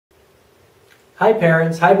Hi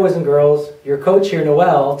parents, hi boys and girls, your coach here,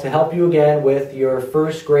 Noel, to help you again with your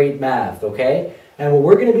first grade math, okay? And what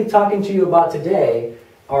we're going to be talking to you about today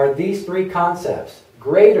are these three concepts: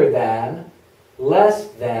 greater than, less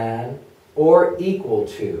than, or equal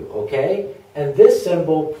to, okay? And this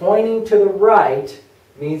symbol pointing to the right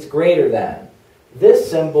means greater than. This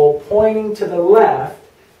symbol pointing to the left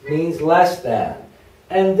means less than.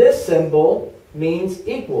 And this symbol means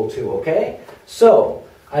equal to, okay? So,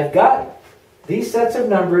 I've got these sets of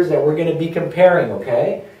numbers that we're going to be comparing,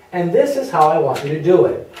 okay? And this is how I want you to do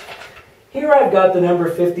it. Here I've got the number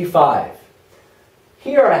 55.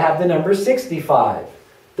 Here I have the number 65.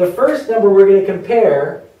 The first number we're going to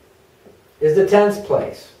compare is the tens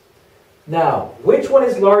place. Now, which one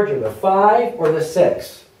is larger, the 5 or the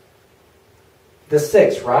 6? The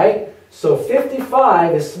 6, right? So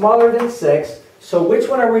 55 is smaller than 6, so which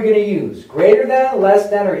one are we going to use? Greater than,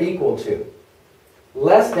 less than, or equal to?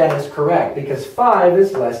 Less than is correct because 5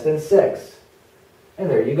 is less than 6. And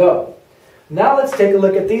there you go. Now let's take a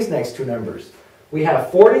look at these next two numbers. We have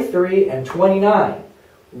 43 and 29.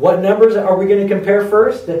 What numbers are we going to compare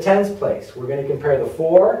first? The tens place. We're going to compare the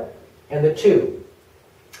 4 and the 2.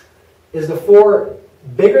 Is the 4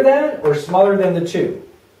 bigger than or smaller than the 2?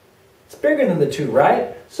 It's bigger than the 2,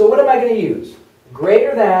 right? So what am I going to use?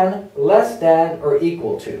 Greater than, less than, or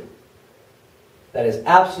equal to? That is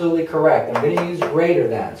absolutely correct. I'm going to use greater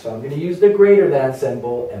than. So I'm going to use the greater than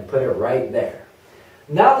symbol and put it right there.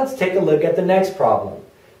 Now let's take a look at the next problem.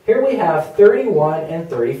 Here we have 31 and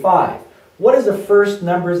 35. What is the first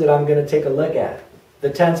numbers that I'm going to take a look at? The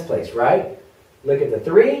tens place, right? Look at the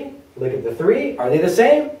 3. Look at the 3. Are they the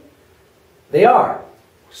same? They are.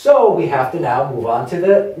 So we have to now move on to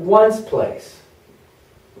the ones place.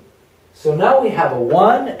 So now we have a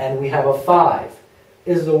 1 and we have a 5.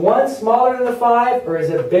 Is the 1 smaller than the 5 or is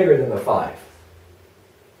it bigger than the 5?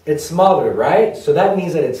 It's smaller, right? So that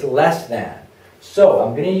means that it's less than. So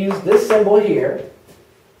I'm going to use this symbol here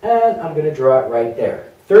and I'm going to draw it right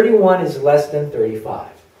there. 31 is less than 35.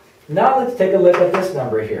 Now let's take a look at this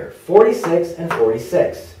number here. 46 and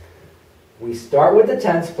 46. We start with the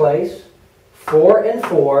tens place. 4 and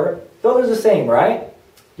 4. Those are the same, right?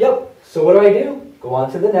 Yep. So what do? Go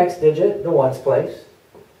on to the next digit, the ones place.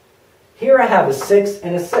 Here I have a 6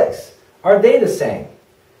 and a 6. Are they the same?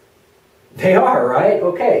 They are, right?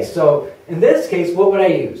 Okay, so in this case, what would I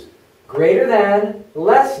use? Greater than,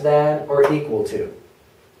 less than, or equal to?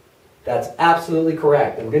 That's absolutely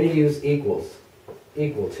correct. I'm going to use equals.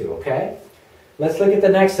 Equal to, okay? Let's look at the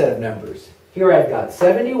next set of numbers. Here I've got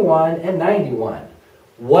 71 and 91.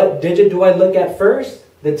 What digit do I look at first?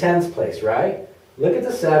 The tens place, right? Look at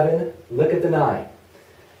the 7, look at the 9.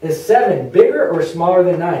 Is 7 bigger or smaller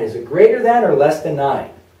than 9? Is it greater than or less than 9?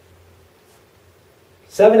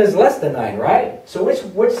 7 is less than 9, right? So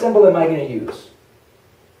which symbol am I going to use?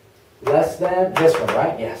 Less than this one,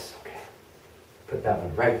 right? Yes. Okay. Put that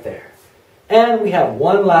one right there. And we have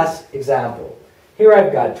one last example. Here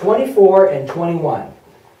I've got 24 and 21.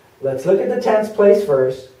 Let's look at the tens place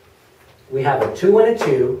first. We have a 2 and a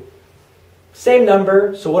 2. Same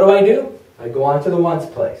number, so what do? I go on to the ones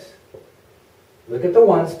place. Look at the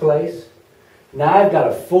ones place. Now I've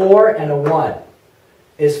got a 4 and a 1.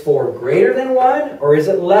 Is 4 greater than 1 or is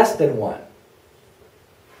it less than 1?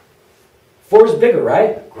 4 is bigger,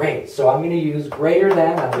 right? Great. So I'm going to use greater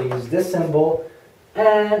than. I'm going to use this symbol.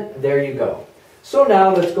 And there you go. So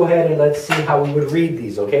now let's go ahead and let's see how we would read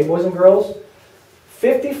these. Okay, boys and girls?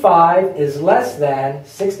 55 is less than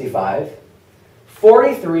 65.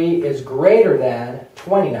 43 is greater than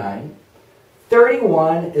 29.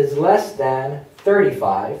 31 is less than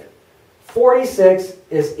 35. 46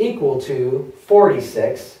 is equal to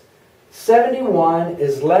 46. 71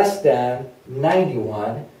 is less than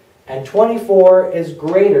 91. And 24 is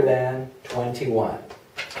greater than 21.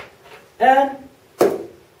 And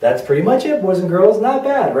that's pretty much it, boys and girls. Not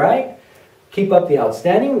bad, right? Keep up the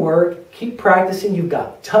outstanding work. Keep practicing. You've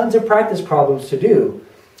got tons of practice problems to do.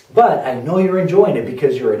 But I know you're enjoying it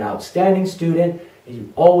because you're an outstanding student and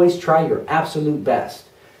you always try your absolute best.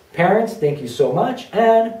 Parents, thank you so much,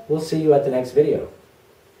 and we'll see you at the next video.